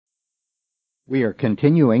We are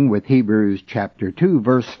continuing with Hebrews chapter 2,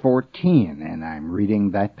 verse 14, and I'm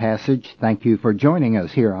reading that passage. Thank you for joining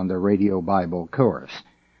us here on the Radio Bible Course.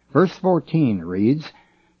 Verse 14 reads,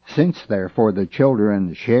 "Since therefore the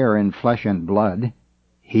children share in flesh and blood,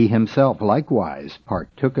 he himself likewise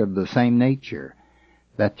partook of the same nature,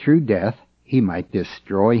 that through death he might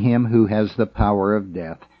destroy him who has the power of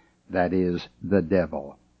death, that is, the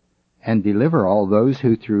devil, and deliver all those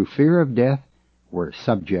who through fear of death were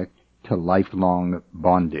subject to lifelong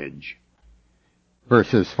bondage."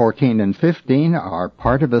 Verses 14 and 15 are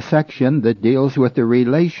part of a section that deals with the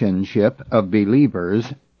relationship of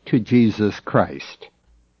believers to Jesus Christ.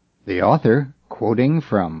 The author, quoting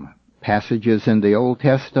from passages in the Old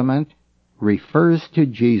Testament, refers to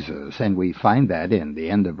Jesus, and we find that in the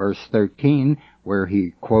end of verse 13, where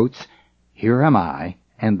he quotes, "Here am I,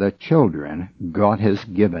 and the children God has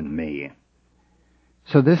given me."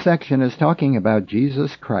 So this section is talking about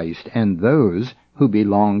Jesus Christ and those who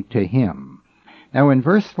belong to him. Now in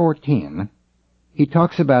verse 14, he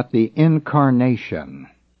talks about the incarnation.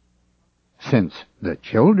 Since the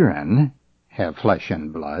children have flesh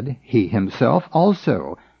and blood, he himself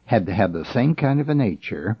also had to have the same kind of a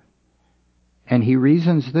nature, and he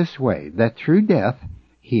reasons this way, that through death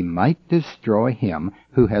he might destroy him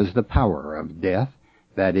who has the power of death,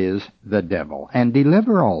 that is, the devil, and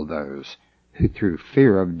deliver all those who through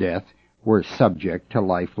fear of death were subject to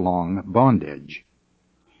lifelong bondage.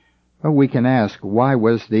 Well, we can ask, why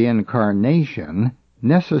was the incarnation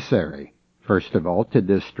necessary? First of all, to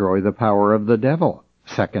destroy the power of the devil.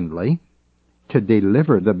 Secondly, to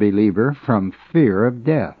deliver the believer from fear of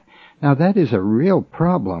death. Now that is a real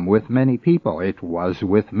problem with many people. It was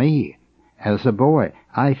with me. As a boy,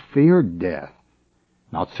 I feared death.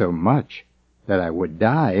 Not so much that I would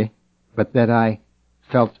die, but that I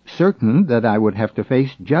felt certain that I would have to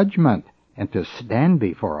face judgment, and to stand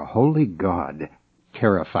before a holy God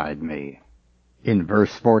terrified me. In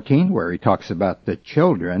verse 14, where he talks about the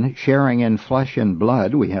children sharing in flesh and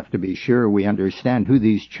blood, we have to be sure we understand who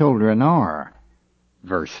these children are.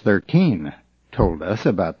 Verse 13 told us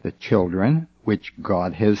about the children which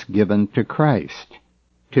God has given to Christ.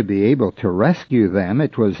 To be able to rescue them,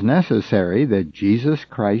 it was necessary that Jesus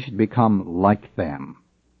Christ become like them.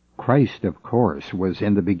 Christ, of course, was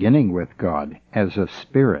in the beginning with God as a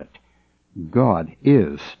spirit. God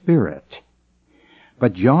is spirit.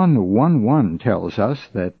 But John 1:1 tells us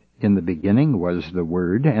that in the beginning was the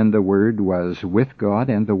Word, and the Word was with God,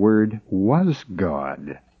 and the Word was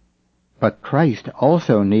God. But Christ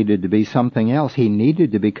also needed to be something else. He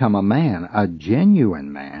needed to become a man, a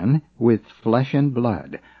genuine man, with flesh and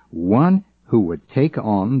blood, one who would take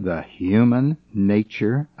on the human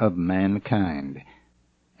nature of mankind.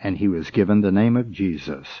 And he was given the name of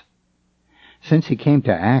Jesus. Since he came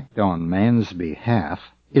to act on man's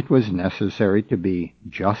behalf, it was necessary to be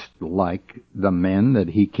just like the men that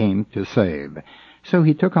he came to save. So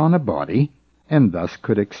he took on a body, and thus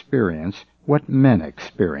could experience what men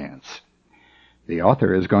experience. The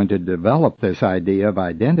author is going to develop this idea of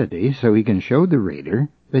identity so he can show the reader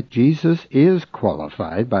that Jesus is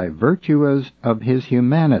qualified by virtue of his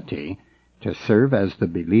humanity to serve as the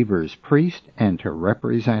believer's priest and to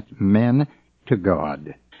represent men to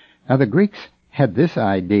God. Now the Greeks had this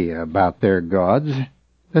idea about their gods,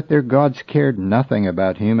 that their gods cared nothing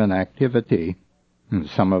about human activity. And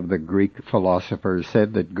some of the Greek philosophers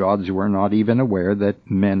said that gods were not even aware that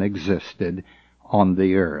men existed on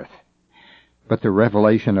the earth. But the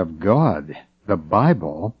revelation of God, the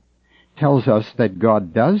Bible, tells us that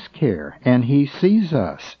God does care, and he sees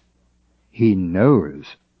us. He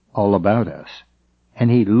knows all about us,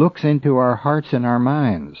 and he looks into our hearts and our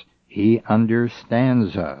minds. He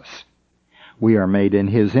understands us. We are made in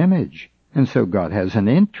his image, and so God has an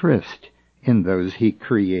interest in those he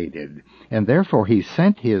created, and therefore he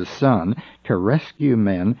sent his Son to rescue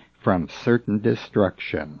men from certain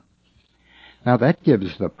destruction. Now that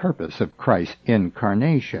gives the purpose of Christ's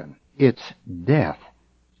incarnation. It's death.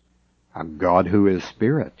 A God who is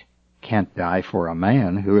spirit can't die for a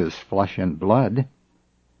man who is flesh and blood.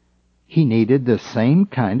 He needed the same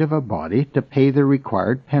kind of a body to pay the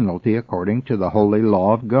required penalty according to the holy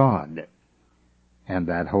law of God. And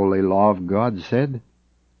that holy law of God said,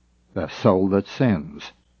 the soul that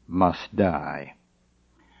sins must die.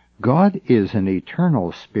 God is an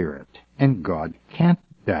eternal spirit, and God can't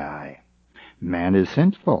die. Man is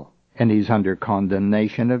sinful, and he's under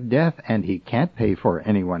condemnation of death, and he can't pay for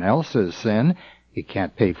anyone else's sin. He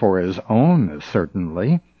can't pay for his own,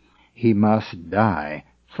 certainly. He must die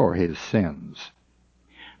for his sins.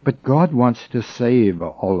 But God wants to save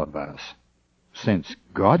all of us. Since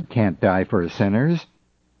God can't die for sinners,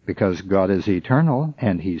 because God is eternal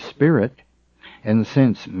and he's spirit, And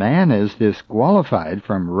since man is disqualified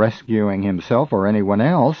from rescuing himself or anyone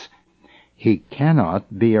else, he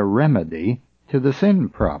cannot be a remedy to the sin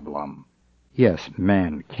problem. Yes,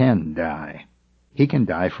 man can die. He can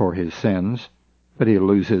die for his sins, but he'll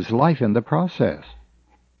lose his life in the process.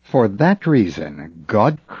 For that reason,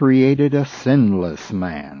 God created a sinless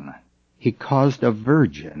man. He caused a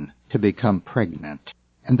virgin to become pregnant,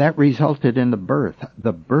 and that resulted in the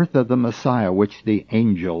birth of the Messiah, which the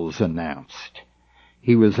angels announced.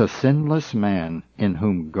 He was a sinless man in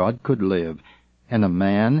whom God could live, and a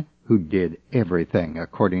man who did everything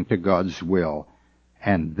according to God's will.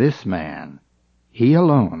 And this man, he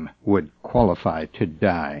alone, would qualify to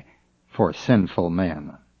die for sinful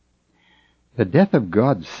men. The death of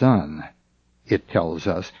God's Son, it tells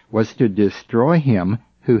us, was to destroy him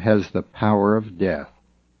who has the power of death.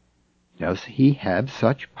 Does he have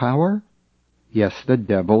such power? Yes, the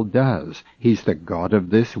devil does. He's the god of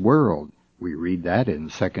this world. We read that in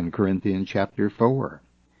 2 Corinthians chapter 4.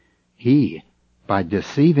 He, by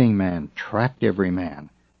deceiving man, trapped every man.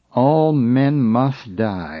 All men must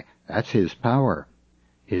die. That's his power.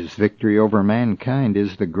 His victory over mankind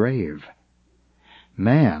is the grave.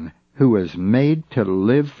 Man, who is made to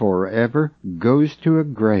live forever, goes to a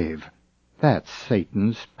grave. That's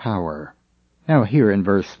Satan's power. Now here in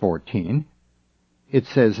verse 14, it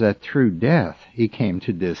says that through death he came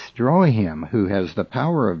to destroy him who has the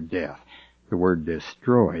power of death. The word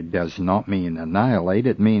destroy does not mean annihilate.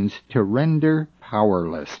 It means to render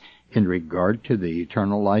powerless in regard to the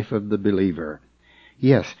eternal life of the believer.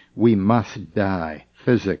 Yes, we must die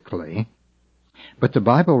physically, but the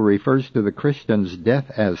Bible refers to the Christian's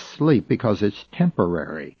death as sleep because it's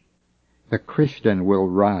temporary. The Christian will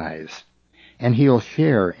rise, and he'll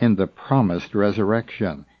share in the promised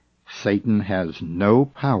resurrection. Satan has no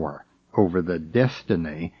power over the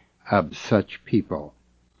destiny of such people.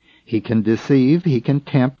 He can deceive, he can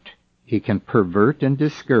tempt, he can pervert and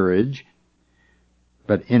discourage,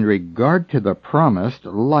 but in regard to the promised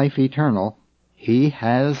life eternal, he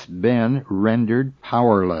has been rendered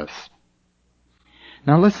powerless.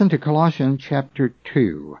 Now listen to Colossians chapter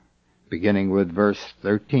 2, beginning with verse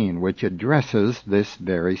 13, which addresses this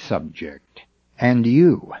very subject. And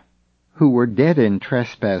you, who were dead in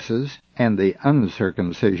trespasses and the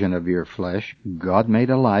uncircumcision of your flesh, God made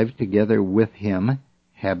alive together with him,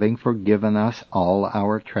 having forgiven us all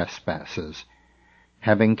our trespasses,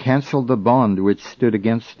 having canceled the bond which stood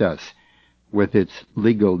against us with its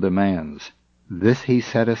legal demands. This he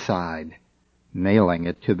set aside, nailing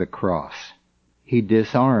it to the cross. He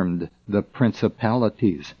disarmed the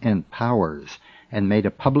principalities and powers and made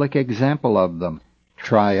a public example of them,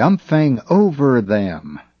 triumphing over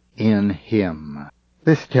them in him.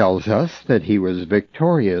 This tells us that he was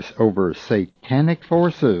victorious over satanic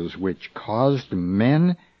forces which caused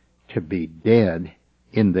men to be dead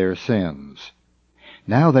in their sins.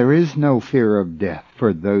 Now there is no fear of death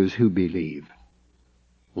for those who believe.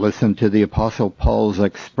 Listen to the Apostle Paul's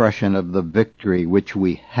expression of the victory which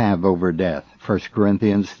we have over death. 1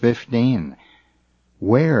 Corinthians 15.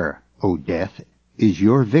 Where, O death, is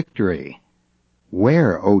your victory?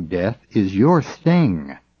 Where, O death, is your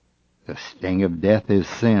sting? The sting of death is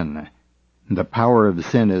sin. The power of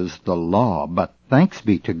sin is the law, but thanks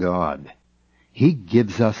be to God. He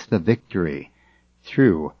gives us the victory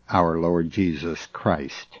through our Lord Jesus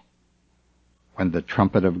Christ. When the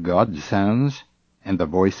trumpet of God sounds and the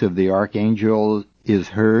voice of the archangel is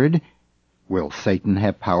heard, will Satan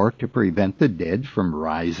have power to prevent the dead from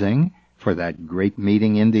rising for that great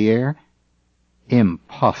meeting in the air?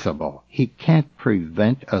 Impossible. He can't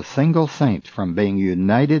prevent a single saint from being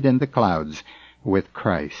united in the clouds with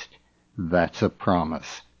Christ. That's a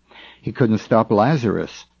promise. He couldn't stop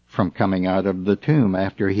Lazarus from coming out of the tomb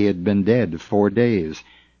after he had been dead 4 days.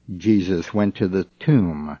 Jesus went to the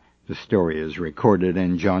tomb. The story is recorded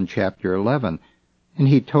in John chapter 11. And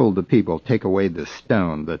he told the people, take away the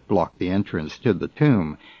stone that blocked the entrance to the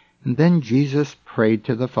tomb. And then Jesus prayed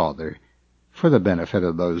to the Father for the benefit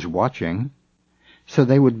of those watching, so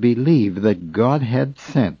they would believe that God had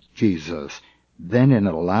sent Jesus. Then in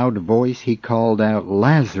a loud voice he called out,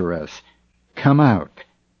 Lazarus, come out.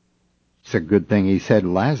 It's a good thing he said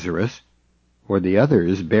Lazarus, or the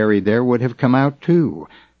others buried there would have come out too.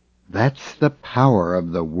 That's the power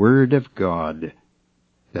of the Word of God.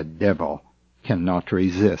 The devil cannot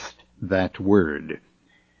resist that word.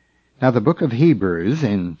 Now the book of Hebrews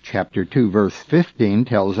in chapter 2 verse 15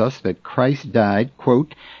 tells us that Christ died,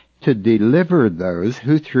 quote, to deliver those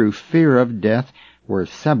who through fear of death were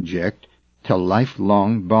subject to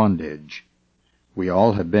lifelong bondage. We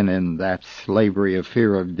all have been in that slavery of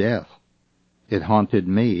fear of death. It haunted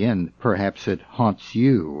me, and perhaps it haunts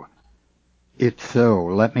you. It's so,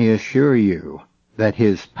 let me assure you, that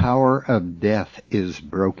his power of death is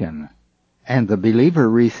broken, and the believer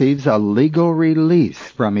receives a legal release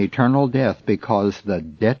from eternal death because the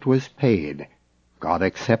debt was paid. God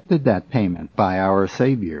accepted that payment by our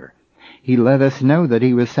Savior. He let us know that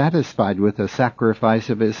he was satisfied with the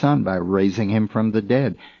sacrifice of his Son by raising him from the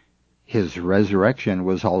dead. His resurrection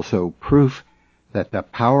was also proof that the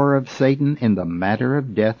power of Satan in the matter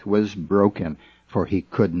of death was broken, for he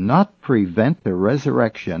could not prevent the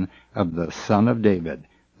resurrection of the Son of David,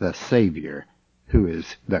 the Savior, who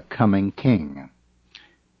is the coming King.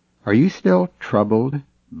 Are you still troubled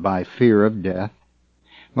by fear of death?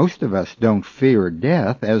 Most of us don't fear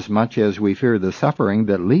death as much as we fear the suffering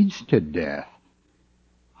that leads to death.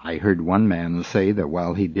 I heard one man say that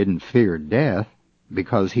while he didn't fear death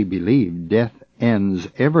because he believed death ends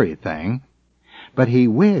everything, but he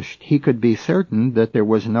wished he could be certain that there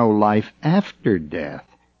was no life after death.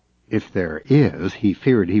 If there is, he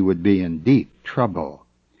feared he would be in deep trouble.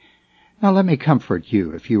 Now let me comfort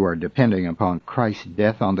you if you are depending upon Christ's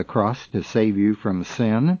death on the cross to save you from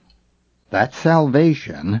sin. That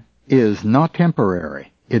salvation is not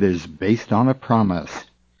temporary. It is based on a promise.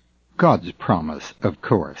 God's promise, of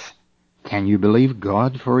course. Can you believe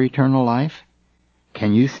God for eternal life?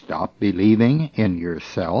 Can you stop believing in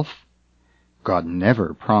yourself? God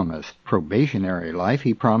never promised probationary life.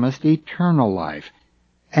 He promised eternal life.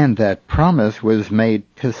 And that promise was made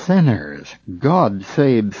to sinners. God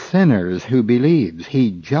saves sinners who believes.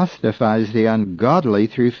 He justifies the ungodly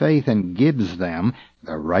through faith and gives them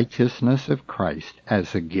the righteousness of Christ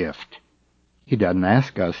as a gift. He doesn't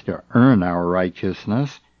ask us to earn our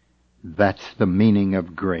righteousness. That's the meaning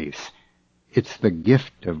of grace. It's the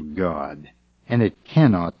gift of God, and it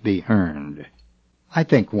cannot be earned. I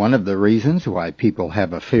think one of the reasons why people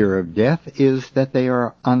have a fear of death is that they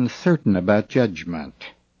are uncertain about judgment.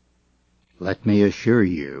 Let me assure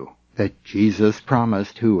you that Jesus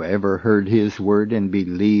promised whoever heard his word and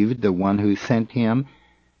believed the one who sent him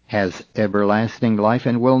has everlasting life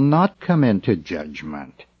and will not come into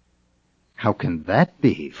judgment. How can that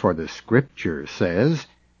be? For the Scripture says,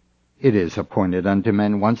 "It is appointed unto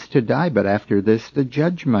men once to die, but after this the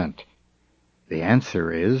judgment." The answer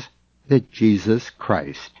is that Jesus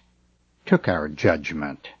Christ took our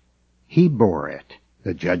judgment. He bore it.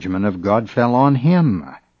 The judgment of God fell on him.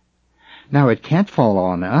 Now it can't fall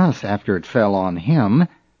on us after it fell on him.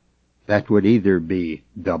 That would either be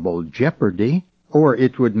double jeopardy, or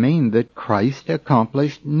it would mean that Christ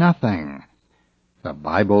accomplished nothing. The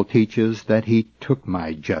Bible teaches that he took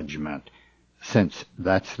my judgment. Since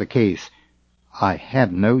that's the case, I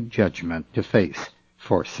have no judgment to face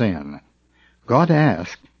for sin. God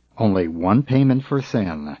asked only one payment for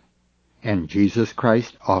sin, and Jesus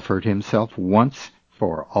Christ offered himself once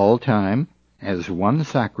for all time as one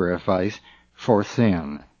sacrifice for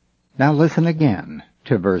sin. Now listen again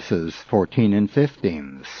to verses 14 and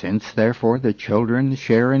 15. "Since therefore the children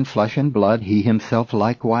share in flesh and blood, he himself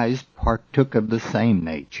likewise partook of the same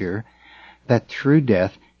nature, that through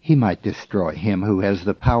death he might destroy him who has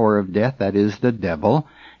the power of death, that is, the devil,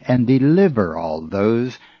 and deliver all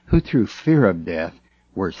those who through fear of death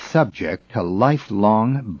were subject to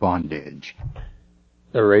lifelong bondage."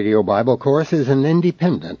 The Radio Bible Course is an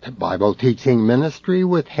independent Bible teaching ministry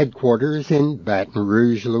with headquarters in Baton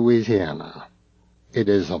Rouge, Louisiana. It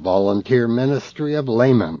is a volunteer ministry of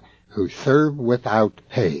laymen who serve without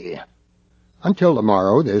pay. Until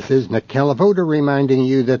tomorrow, this is Nick Calavoda reminding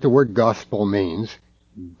you that the word gospel means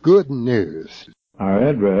good news. Our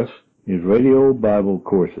address is Radio Bible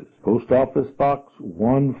Courses, Post Office Box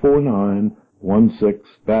 14916,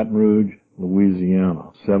 Baton Rouge,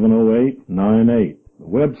 Louisiana, 70898. The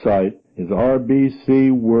website is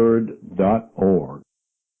rbcword.org.